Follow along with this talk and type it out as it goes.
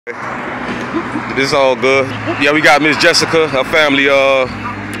This is all good. Yeah, we got Miss Jessica, her family on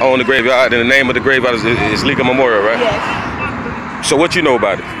the graveyard, and the name of the graveyard is Leaker Memorial, right? Yes. So what you know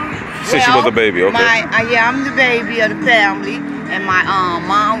about it? Since you was a baby, okay? Yeah, I'm the baby of the family, and my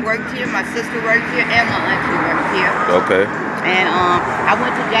mom worked here, my sister worked here, and my auntie worked here. Okay. And I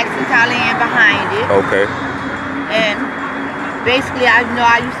went to Jackson Thailand behind it. Okay. And basically, I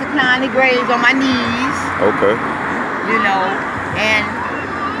used to climb the graves on my knees. Okay. You know, and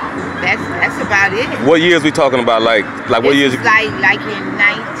that's about it. What years we talking about? Like what years? Like in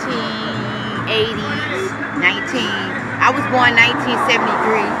 1980s, I was born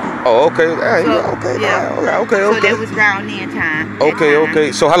 1973. Oh, okay. Right, so, okay. Yeah. Okay. So that was around then time.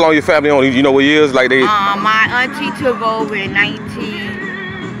 Okay. So how long your family on? You know what years? Like they? My auntie took over in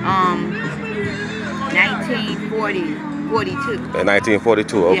 1942. In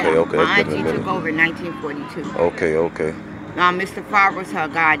 1942. Okay. Yeah, Okay. my auntie took over in 1942. Okay. Mr. Favre was her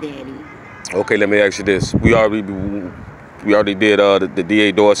goddaddy. Okay, let me ask you this. We already did the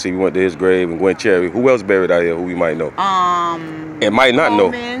D.A. Dorsey. We went to his grave, and Gwen Cherry. Who else buried out here who we might know? And might not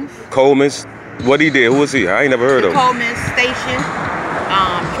Coleman's. know. Coleman's. What he did? Who was he? I ain't never heard of him. Coleman's Station.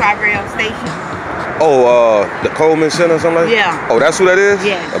 Tri-Rail Station. Oh, the Coleman Center or something like that? Yeah. Oh, that's who that is?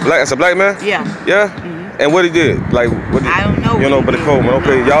 Yeah. That's a black man? Yeah. Yeah? And what he did? Like, what I don't know. You know, but the Coleman.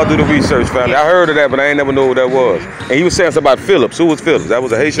 Okay, y'all do the research, family. Yeah. I heard of that, but I ain't never know what that was. And he was saying something about Phillips. Who was Phillips? That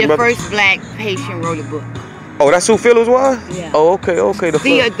was a Haitian The brother? first black Haitian wrote a book. Oh, that's who Phillips was? Yeah. Oh, okay. Theodore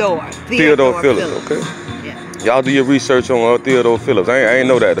Phillips. Okay. Yeah. Y'all do your research on Theodore Phillips. I ain't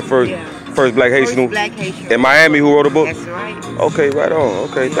know that. The first black Haitian. In Miami who wrote a book? That's right. Okay, right on.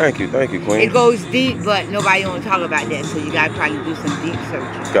 Okay, thank you, Queen. It goes deep, but nobody want to talk about that, so you gotta probably do some deep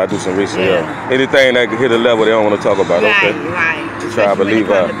searching. Gotta do some research. Yeah. Anything that can hit a level they don't want to talk about. Okay. Right. Tribe of Levi.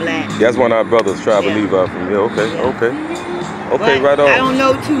 Yeah, that's one of our brothers, Tribe of Levi from here. Okay. Okay, right on. I don't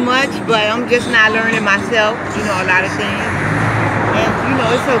know too much, but I'm just not learning myself. You know, a lot of things, and you know,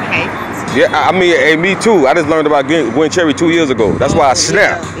 it's okay. Yeah, I mean, hey, me too. I just learned about Gwen Cherry 2 years ago. That's why I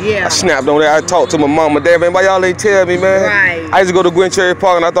snapped. Yeah. I snapped on that. I talked to my mom and dad, man, why y'all ain't tell me, man? Right. I used to go to Gwen Cherry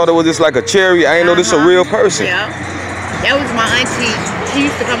Park and I thought it was just like a cherry. I ain't know this a real person. Yeah. That was my auntie. She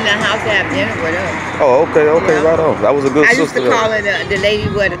used to come to the house to have dinner with us. Oh, okay, right on. That was a good sister. I used to call her the lady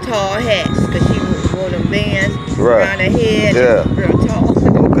with the tall hats because she wore them bands around her head. Yeah. Real tall.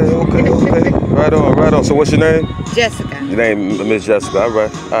 Okay. Right on. So what's your name? Jessica. Your name Miss Jessica. All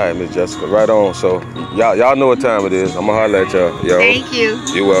right, Miss Jessica. Right on. So y'all know what time it is. I'm gonna holler at y'all. Thank you.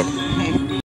 You're welcome.